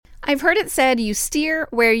I've heard it said you steer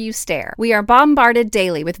where you stare. We are bombarded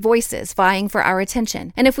daily with voices vying for our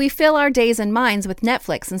attention. And if we fill our days and minds with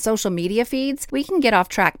Netflix and social media feeds, we can get off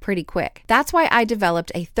track pretty quick. That's why I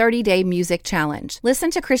developed a 30-day music challenge.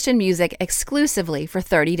 Listen to Christian music exclusively for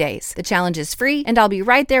 30 days. The challenge is free, and I'll be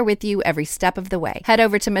right there with you every step of the way. Head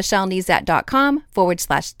over to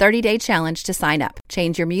michellenezat.com/30-day challenge to sign up.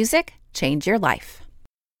 Change your music, change your life.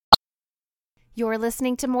 You're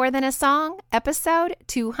listening to More Than a Song, episode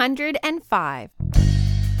 205.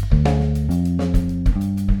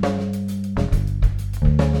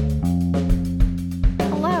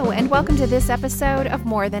 Hello, and welcome to this episode of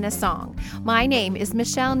More Than a Song. My name is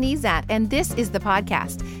Michelle Nezat, and this is the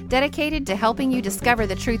podcast dedicated to helping you discover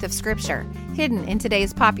the truth of Scripture hidden in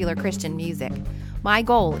today's popular Christian music. My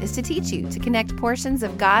goal is to teach you to connect portions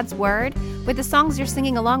of God's Word with the songs you're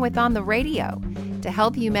singing along with on the radio, to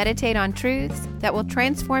help you meditate on truths that will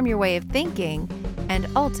transform your way of thinking and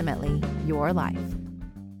ultimately your life.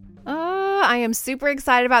 Oh, I am super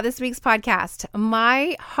excited about this week's podcast.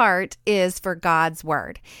 My heart is for God's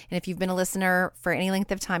Word. And if you've been a listener for any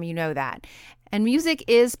length of time, you know that. And music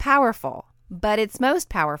is powerful, but it's most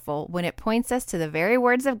powerful when it points us to the very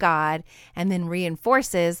words of God and then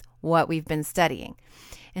reinforces what we've been studying.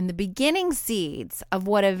 And the beginning seeds of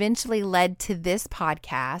what eventually led to this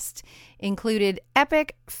podcast included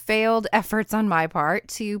epic failed efforts on my part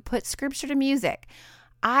to put Scripture to music.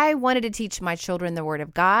 I wanted to teach my children the Word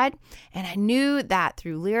of God, and I knew that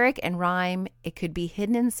through lyric and rhyme, it could be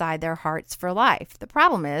hidden inside their hearts for life. The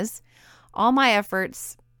problem is, all my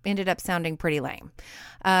efforts ended up sounding pretty lame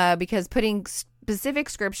because putting specific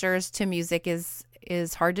scriptures to music is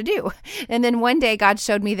hard to do. And then one day God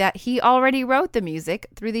showed me that He already wrote the music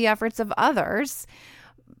through the efforts of others,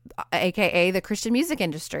 aka the Christian music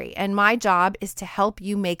industry. And my job is to help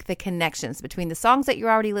you make the connections between the songs that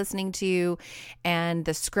you're already listening to and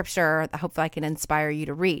the scripture that hopefully I can inspire you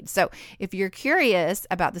to read. So if you're curious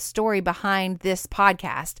about the story behind this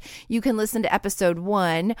podcast, you can listen to episode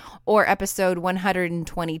 1 or episode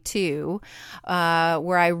 122,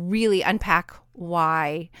 where I really unpack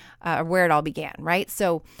where it all began, right?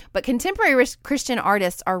 So, but contemporary Christian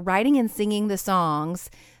artists are writing and singing the songs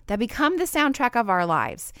that become the soundtrack of our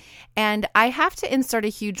lives. And I have to insert a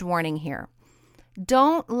huge warning here.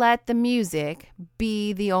 Don't let the music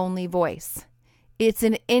be the only voice. It's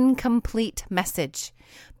an incomplete message.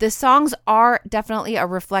 The songs are definitely a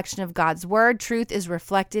reflection of God's Word. Truth is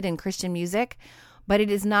reflected in Christian music, but it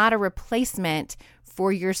is not a replacement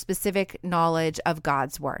for your specific knowledge of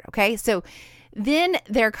God's Word, okay? So then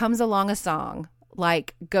there comes along a song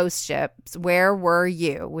like Ghost Ship's Where Were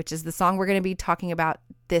You?, which is the song we're going to be talking about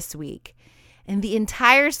this week. And the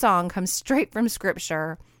entire song comes straight from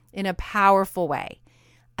Scripture in a powerful way,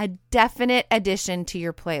 a definite addition to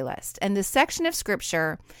your playlist. And the section of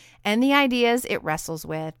Scripture and the ideas it wrestles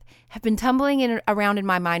with have been tumbling around in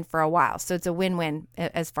my mind for a while. So it's a win-win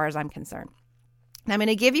as far as I'm concerned. And I'm going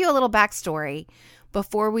to give you a little backstory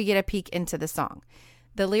before we get a peek into the song.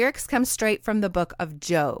 The lyrics come straight from the book of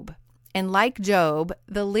Job. And like Job,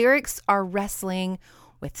 the lyrics are wrestling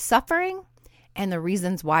with suffering and the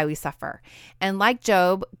reasons why we suffer. And like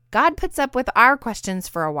Job, God puts up with our questions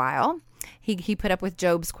for a while. He put up with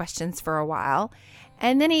Job's questions for a while.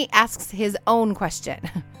 And then he asks his own question.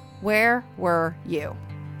 Where were you?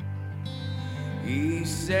 He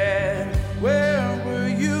said, where were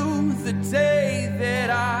you the day that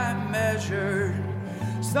I measured,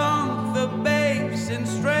 sunk the base and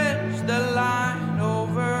stretched the line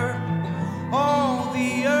over all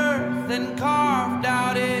the earth and carved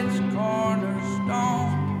out its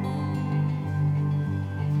cornerstone?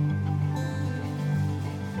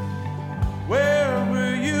 Where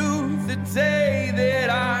were you the day that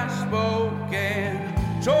I spoke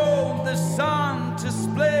and told the sun to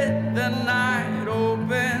split the night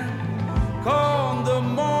open, called the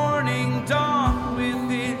morning dawn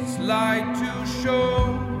with its light to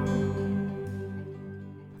show?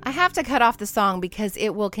 I have to cut off the song because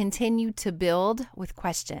it will continue to build with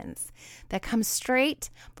questions that come straight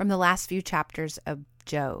from the last few chapters of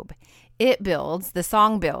Job. It builds, the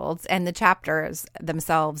song builds, and the chapters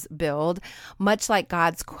themselves build, much like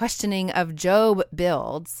God's questioning of Job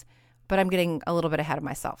builds. But I'm getting a little bit ahead of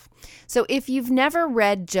myself. So if you've never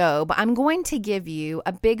read Job, I'm going to give you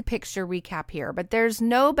a big picture recap here, but there's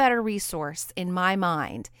no better resource in my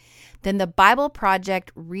mind then the Bible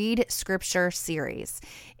Project Read Scripture series.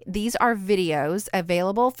 These are videos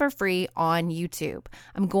available for free on YouTube.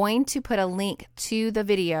 I'm going to put a link to the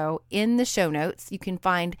video in the show notes. You can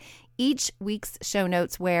find each week's show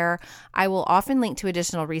notes where I will often link to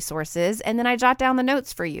additional resources, and then I jot down the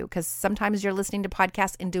notes for you because sometimes you're listening to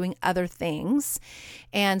podcasts and doing other things.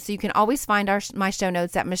 And so you can always find my show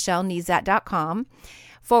notes at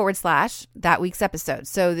michellenezat.com/that week's episode.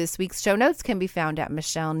 So this week's show notes can be found at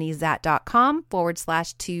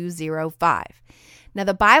michellenezat.com/205. Now,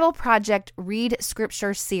 the Bible Project Read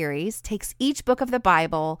Scripture series takes each book of the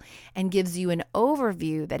Bible and gives you an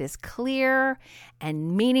overview that is clear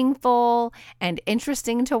and meaningful and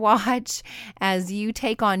interesting to watch as you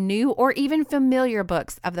take on new or even familiar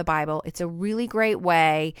books of the Bible. It's a really great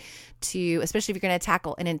way to, especially if you're going to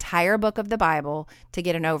tackle an entire book of the Bible, to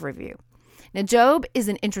get an overview. Now, Job is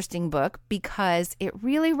an interesting book because it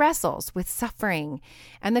really wrestles with suffering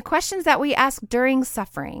and the questions that we ask during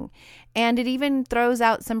suffering. And it even throws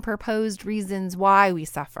out some proposed reasons why we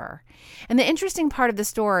suffer. And the interesting part of the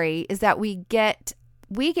story is that we get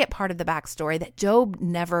part of the backstory that Job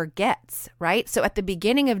never gets, right? So at the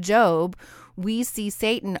beginning of Job, we see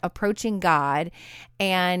Satan approaching God,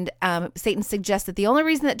 and Satan suggests that the only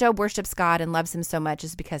reason that Job worships God and loves him so much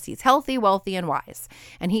is because he's healthy, wealthy, and wise.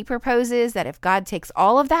 And he proposes that if God takes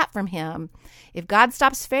all of that from him, if God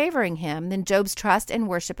stops favoring him, then Job's trust and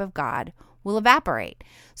worship of God will evaporate.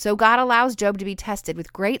 So God allows Job to be tested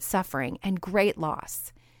with great suffering and great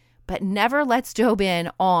loss, but never lets Job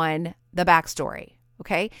in on the backstory,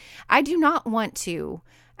 okay? I do not want to,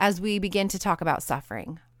 as we begin to talk about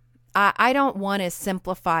suffering, I don't want to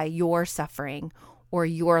simplify your suffering or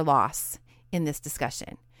your loss in this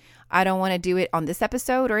discussion. I don't want to do it on this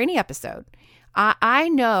episode or any episode. I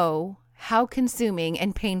know how consuming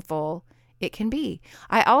and painful it can be.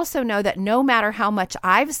 I also know that no matter how much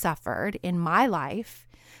I've suffered in my life,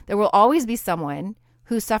 there will always be someone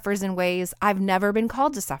who suffers in ways I've never been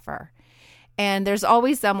called to suffer. And there's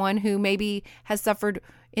always someone who maybe has suffered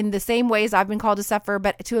in the same ways I've been called to suffer,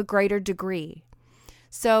 but to a greater degree.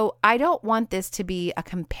 So I don't want this to be a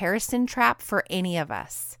comparison trap for any of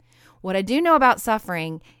us. What I do know about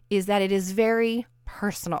suffering is that it is very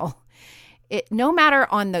personal. No matter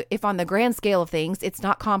if on the grand scale of things, it's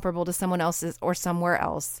not comparable to someone else's or somewhere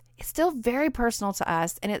else, it's still very personal to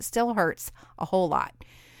us, and it still hurts a whole lot.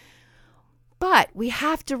 But we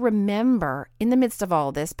have to remember, in the midst of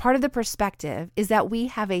all this, part of the perspective is that we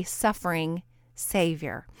have a suffering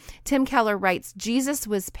Savior. Tim Keller writes, Jesus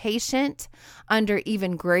was patient under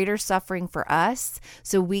even greater suffering for us,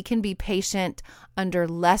 so we can be patient under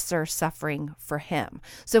lesser suffering for him.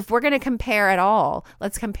 So if we're going to compare at all,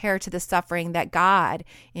 let's compare to the suffering that God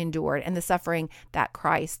endured and the suffering that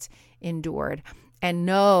Christ endured, and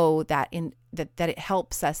know that that it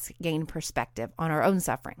helps us gain perspective on our own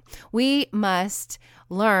suffering. We must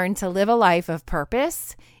learn to live a life of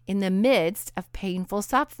purpose in the midst of painful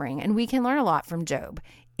suffering, and we can learn a lot from Job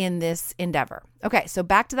in this endeavor. Okay, so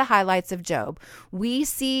back to the highlights of Job. We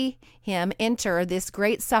see him enter this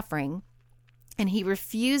great suffering, and he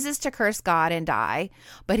refuses to curse God and die,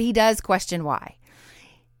 but he does question why.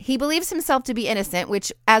 He believes himself to be innocent,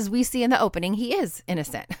 which, as we see in the opening, he is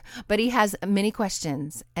innocent, but he has many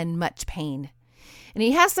questions and much pain. And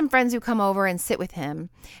he has some friends who come over and sit with him.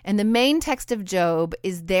 And the main text of Job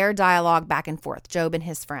is their dialogue back and forth, Job and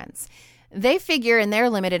his friends. They figure in their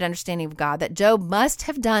limited understanding of God that Job must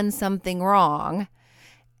have done something wrong,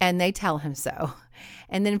 and they tell him so.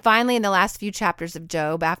 And then finally, in the last few chapters of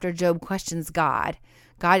Job, after Job questions God,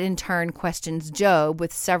 God in turn questions Job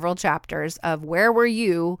with several chapters of where were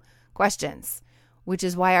you questions, which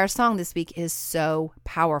is why our song this week is so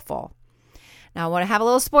powerful. Now, I want to have a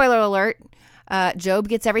little spoiler alert. Job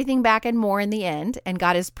gets everything back and more in the end, and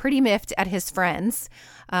God is pretty miffed at his friends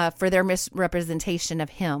for their misrepresentation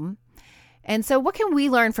of him. And so what can we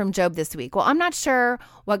learn from Job this week? Well, I'm not sure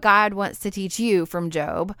what God wants to teach you from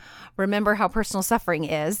Job. Remember how personal suffering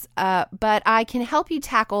is, but I can help you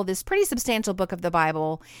tackle this pretty substantial book of the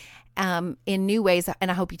Bible in new ways, and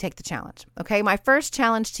I hope you take the challenge. Okay, my first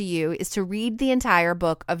challenge to you is to read the entire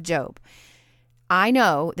book of Job. I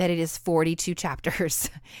know that it is 42 chapters,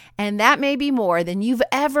 and that may be more than you've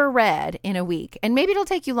ever read in a week, and maybe it'll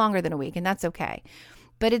take you longer than a week, and that's okay.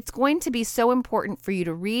 But it's going to be so important for you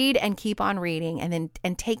to read and keep on reading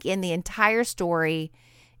and take in the entire story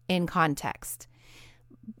in context.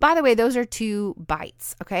 By the way, those are 2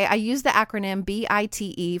 BITES, okay? I use the acronym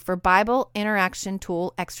BITE for Bible Interaction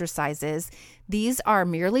Tool Exercises. These are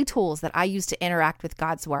merely tools that I use to interact with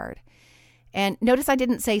God's Word. And notice I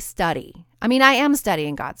didn't say study. I mean, I am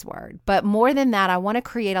studying God's word, but more than that, I want to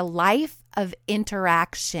create a life of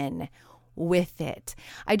interaction with it.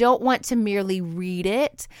 I don't want to merely read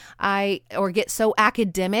it or get so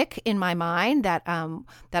academic in my mind that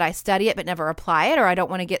I study it but never apply it, or I don't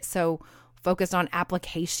want to get so focused on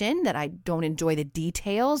application that I don't enjoy the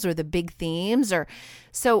details or the big themes.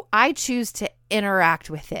 So I choose to interact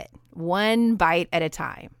with it one bite at a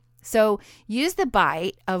time. So use the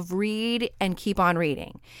bite of read and keep on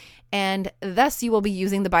reading. And thus you will be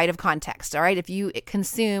using the bite of context, all right, if you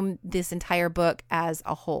consume this entire book as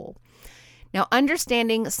a whole. Now,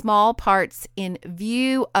 understanding small parts in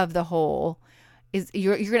view of the whole is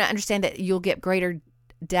you're going to understand that you'll get greater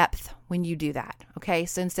depth when you do that, okay?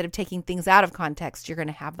 So instead of taking things out of context, you're going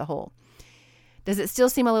to have the whole. Does it still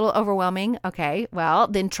seem a little overwhelming? Okay, well,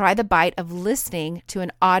 then try the bite of listening to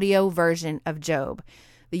an audio version of Job.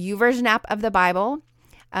 The YouVersion app of the Bible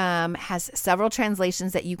has several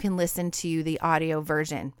translations that you can listen to the audio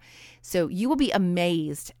version. So you will be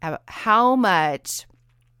amazed at how much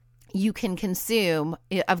you can consume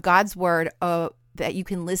of God's word that you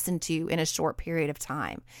can listen to in a short period of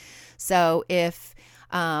time. So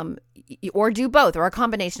or do both, or a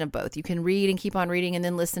combination of both. You can read and keep on reading and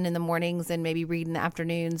then listen in the mornings and maybe read in the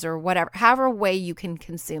afternoons or whatever, however way you can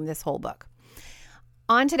consume this whole book.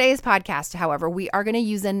 On today's podcast, however, we are going to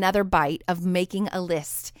use another bite of making a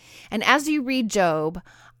list. And as you read Job,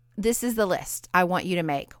 this is the list I want you to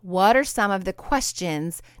make. What are some of the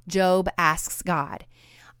questions Job asks God?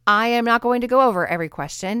 I am not going to go over every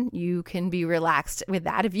question. You can be relaxed with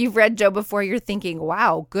that. If you've read Job before, you're thinking,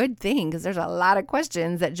 wow, good thing, because there's a lot of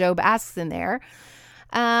questions that Job asks in there.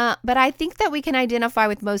 But I think that we can identify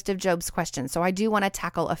with most of Job's questions. So I do want to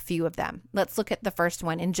tackle a few of them. Let's look at the first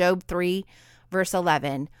one in Job 3, verse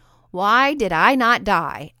 11. Why did I not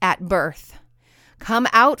die at birth, come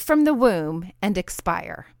out from the womb, and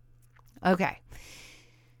expire? Okay.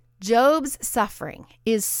 Job's suffering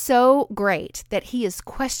is so great that he is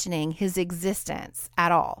questioning his existence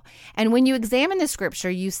at all. And when you examine the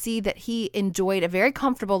scripture, you see that he enjoyed a very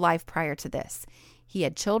comfortable life prior to this. He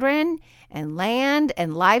had children and land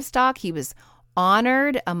and livestock. He was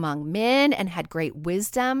honored among men and had great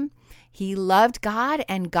wisdom. He loved God,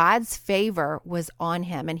 and God's favor was on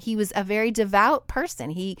him. And he was a very devout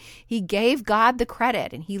person. He gave God the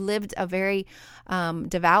credit, and he lived a very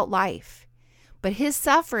devout life. But his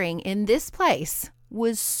suffering in this place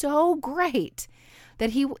was so great that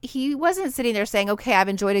he wasn't sitting there saying, okay, I've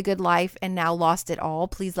enjoyed a good life and now lost it all.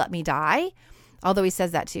 Please let me die. Although he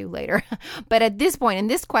says that too later. But at this point in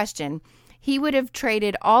this question, he would have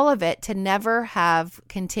traded all of it to never have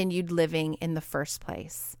continued living in the first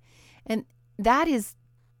place. And that is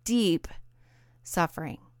deep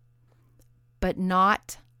suffering, but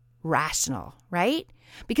not rational, right?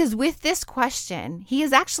 Because with this question, he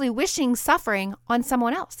is actually wishing suffering on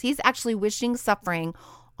someone else. He's actually wishing suffering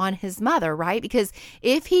on his mother, right? Because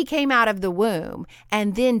if he came out of the womb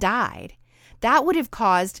and then died, that would have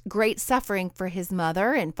caused great suffering for his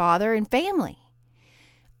mother and father and family.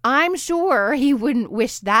 I'm sure he wouldn't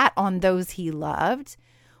wish that on those he loved.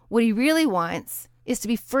 What he really wants is to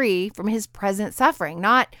be free from his present suffering,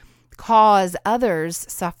 not cause others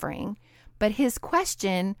suffering. But his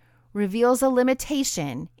question reveals a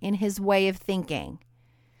limitation in his way of thinking.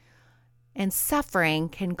 And suffering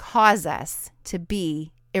can cause us to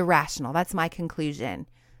be irrational. That's my conclusion.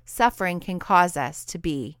 Suffering can cause us to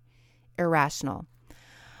be irrational.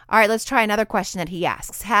 All right, let's try another question that he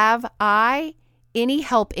asks. Have I any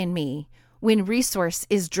help in me when resource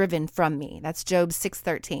is driven from me? That's Job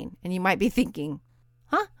 6:13. And you might be thinking,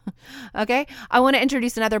 huh? Okay, I want to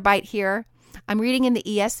introduce another bite here. I'm reading in the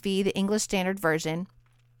ESV, the English Standard Version,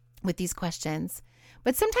 with these questions,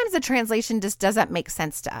 but sometimes the translation just doesn't make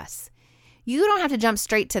sense to us. You don't have to jump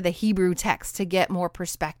straight to the Hebrew text to get more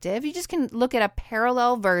perspective. You just can look at a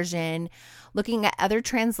parallel version, looking at other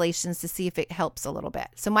translations to see if it helps a little bit.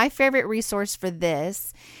 So my favorite resource for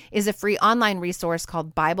this is a free online resource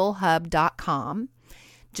called BibleHub.com.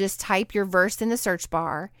 Just type your verse in the search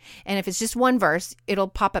bar, and if it's just one verse, it'll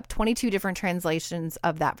pop up 22 different translations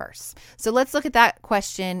of that verse. So let's look at that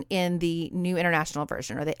question in the New International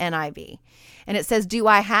Version, or the NIV. And it says, do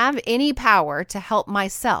I have any power to help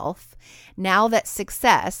myself now that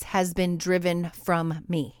success has been driven from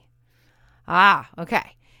me?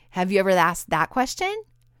 Okay. Have you ever asked that question?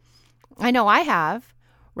 I know I have,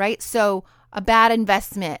 right? So a bad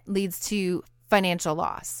investment leads to financial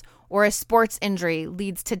loss, or a sports injury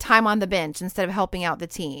leads to time on the bench instead of helping out the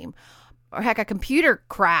team, or heck, a computer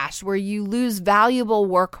crash where you lose valuable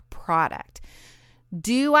work product.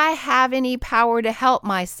 Do I have any power to help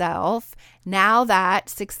myself now that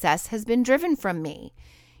success has been driven from me.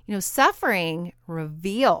 Suffering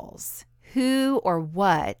reveals who or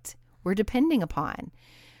what we're depending upon.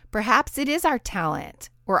 Perhaps it is our talent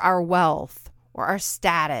or our wealth or our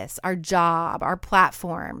status, our job, our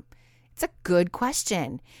platform. It's a good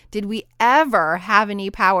question. Did we ever have any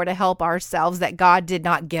power to help ourselves that God did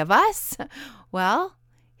not give us? Well,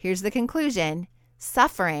 here's the conclusion.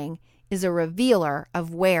 Suffering is a revealer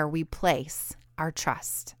of where we place our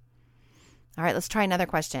trust. All right, let's try another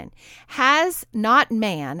question. Has not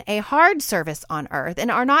man a hard service on earth,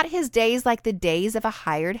 and are not his days like the days of a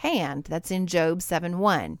hired hand? That's in Job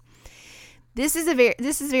 7:1. This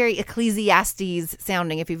is very Ecclesiastes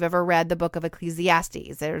sounding. If you've ever read the book of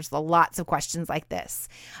Ecclesiastes, there's lots of questions like this.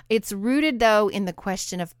 It's rooted, though, in the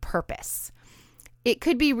question of purpose. It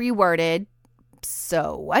could be reworded,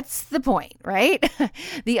 so what's the point, right?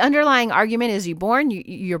 The underlying argument is you're born,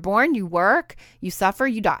 you work, you suffer,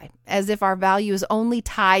 you die, as if our value is only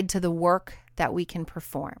tied to the work that we can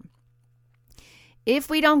perform. If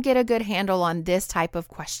we don't get a good handle on this type of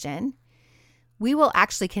question, we will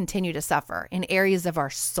actually continue to suffer in areas of our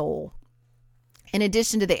soul, in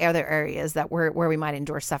addition to the other areas where we might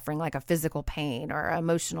endure suffering, like a physical pain or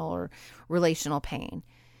emotional or relational pain.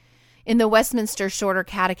 In the Westminster Shorter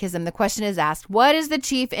Catechism, the question is asked, what is the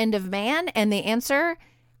chief end of man? And the answer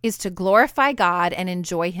is to glorify God and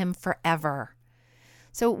enjoy him forever.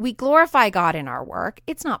 So we glorify God in our work.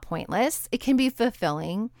 It's not pointless. It can be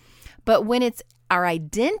fulfilling. But when it's our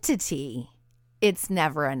identity, it's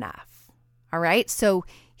never enough. All right? So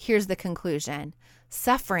here's the conclusion.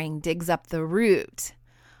 Suffering digs up the root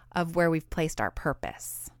of where we've placed our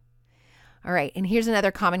purpose. All right, and here's another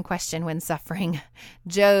common question when suffering.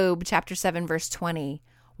 Job chapter 7, verse 20.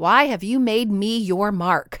 Why have you made me your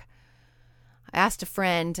mark? I asked a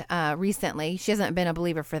friend recently, she hasn't been a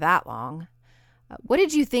believer for that long, what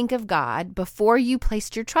did you think of God before you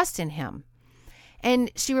placed your trust in him?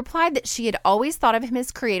 And she replied that she had always thought of him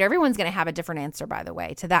as creator. Everyone's going to have a different answer, by the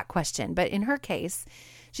way, to that question. But in her case,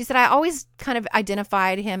 she said, I always kind of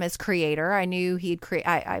identified him as creator. I knew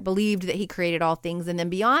I believed that he created all things. And then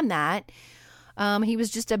beyond that, he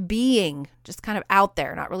was just a being, just kind of out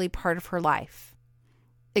there, not really part of her life,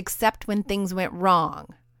 except when things went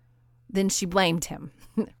wrong. Then she blamed him,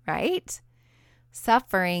 right?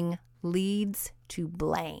 Suffering leads to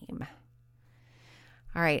blame.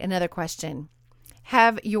 All right, another question.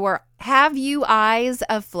 Have you eyes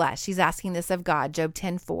of flesh? He's asking this of God, Job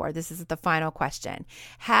 10:4. This is the final question.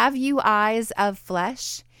 Have you eyes of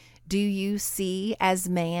flesh? Do you see as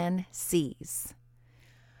man sees?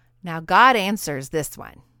 Now, God answers this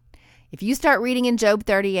one. If you start reading in Job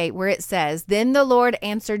 38, where it says, then the Lord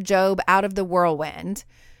answered Job out of the whirlwind,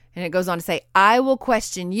 and it goes on to say, I will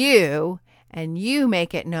question you, and you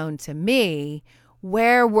make it known to me.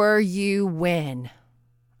 Where were you when?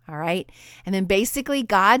 All right. And then basically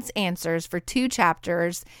God's answers for 2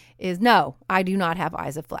 chapters is, no, I do not have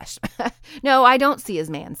eyes of flesh. No, I don't see as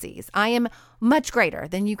man sees. I am much greater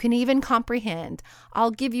than you can even comprehend.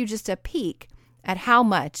 I'll give you just a peek at how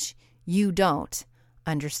much you don't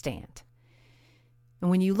understand. And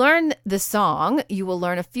when you learn the song, you will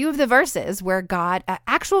learn a few of the verses where God,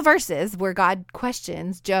 actual verses where God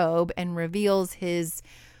questions Job and reveals his,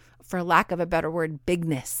 for lack of a better word,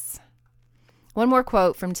 bigness. One more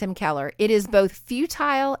quote from Tim Keller. It is both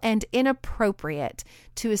futile and inappropriate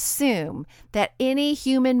to assume that any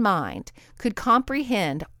human mind could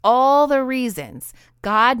comprehend all the reasons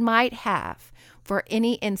God might have for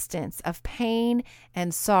any instance of pain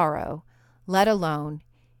and sorrow, let alone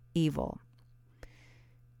evil.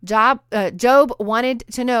 Job wanted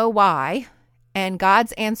to know why, and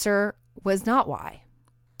God's answer was not why,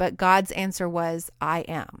 but God's answer was, I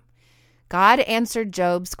am. God answered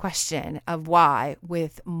Job's question of why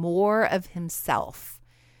with more of himself.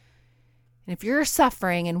 And if you're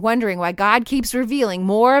suffering and wondering why God keeps revealing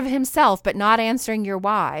more of himself but not answering your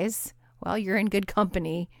whys, well, you're in good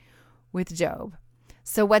company with Job.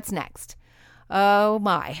 So what's next? Oh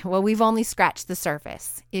my. Well, we've only scratched the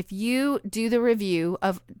surface. If you do the overview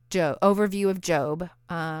of Job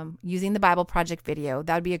using the Bible Project video,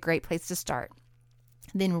 that would be a great place to start.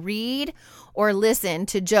 Then read or listen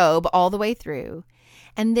to Job all the way through,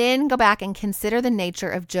 and then go back and consider the nature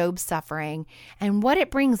of Job's suffering and what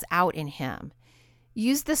it brings out in him.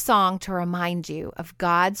 Use the song to remind you of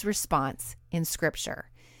God's response in Scripture.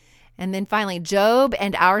 And then finally, Job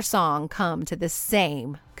and our song come to the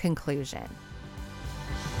same conclusion.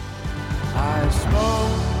 I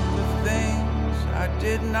spoke the things I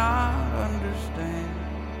did not understand,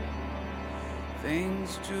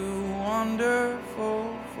 things too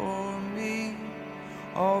wonderful for me,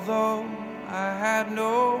 although I had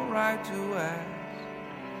no right to ask.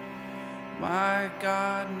 My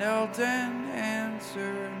God knelt and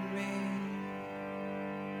answered me.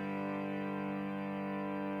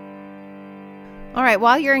 All right,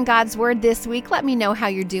 while you're in God's Word this week, let me know how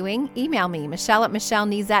you're doing. Email me,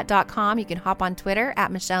 Michelle@michellenezat.com. You can hop on Twitter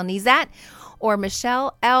 @MichelleNezat, or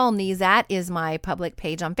Michelle L. Nezat is my public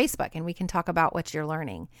page on Facebook, and we can talk about what you're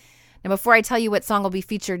learning. Now, before I tell you what song will be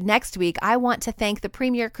featured next week, I want to thank the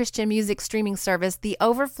premier Christian music streaming service,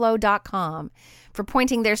 TheOverflow.com, for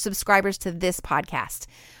pointing their subscribers to this podcast,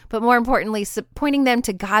 but more importantly, pointing them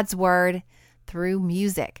to God's Word through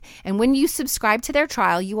music. And when you subscribe to their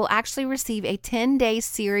trial, you will actually receive a 10-day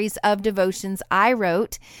series of devotions I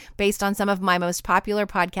wrote based on some of my most popular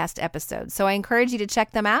podcast episodes. So I encourage you to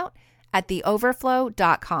check them out at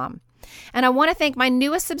theoverflow.com. And I want to thank my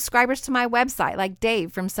newest subscribers to my website, like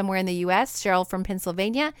Dave from somewhere in the U.S., Cheryl from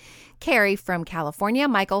Pennsylvania, Carrie from California,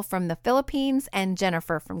 Michael from the Philippines, and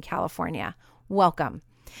Jennifer from California. Welcome.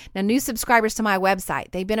 Now, new subscribers to my website,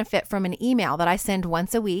 they benefit from an email that I send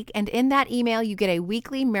once a week. And in that email, you get a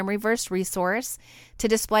weekly memory verse resource to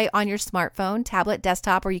display on your smartphone, tablet,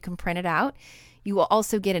 desktop, or you can print it out. You will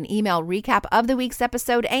also get an email recap of the week's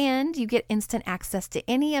episode, and you get instant access to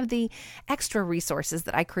any of the extra resources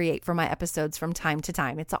that I create for my episodes from time to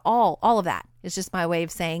time. It's all of that. It's just my way of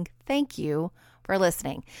saying thank you for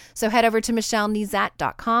listening. So head over to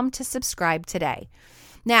michellenezat.com to subscribe today.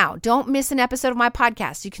 Now, don't miss an episode of my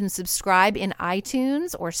podcast. You can subscribe in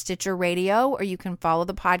iTunes or Stitcher Radio, or you can follow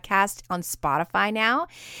the podcast on Spotify now.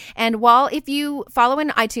 And if you follow in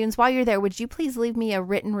iTunes, while you're there, would you please leave me a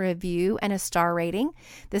written review and a star rating?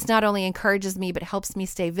 This not only encourages me, but helps me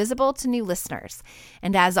stay visible to new listeners.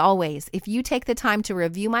 And as always, if you take the time to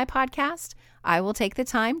review my podcast, I will take the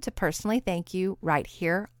time to personally thank you right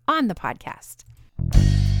here on the podcast.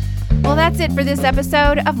 Well, that's it for this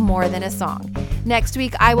episode of More Than a Song. Next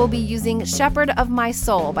week, I will be using Shepherd of My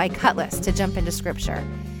Soul by Cutlass to jump into scripture.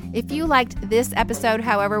 If you liked this episode,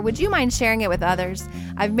 however, would you mind sharing it with others?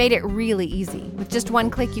 I've made it really easy. With just one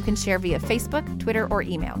click, you can share via Facebook, Twitter, or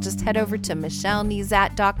email. Just head over to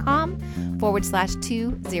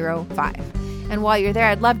michellenezat.com/205. And while you're there,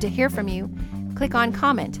 I'd love to hear from you. Click on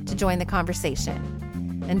comment to join the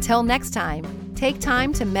conversation. Until next time, take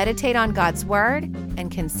time to meditate on God's Word and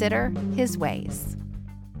consider His ways.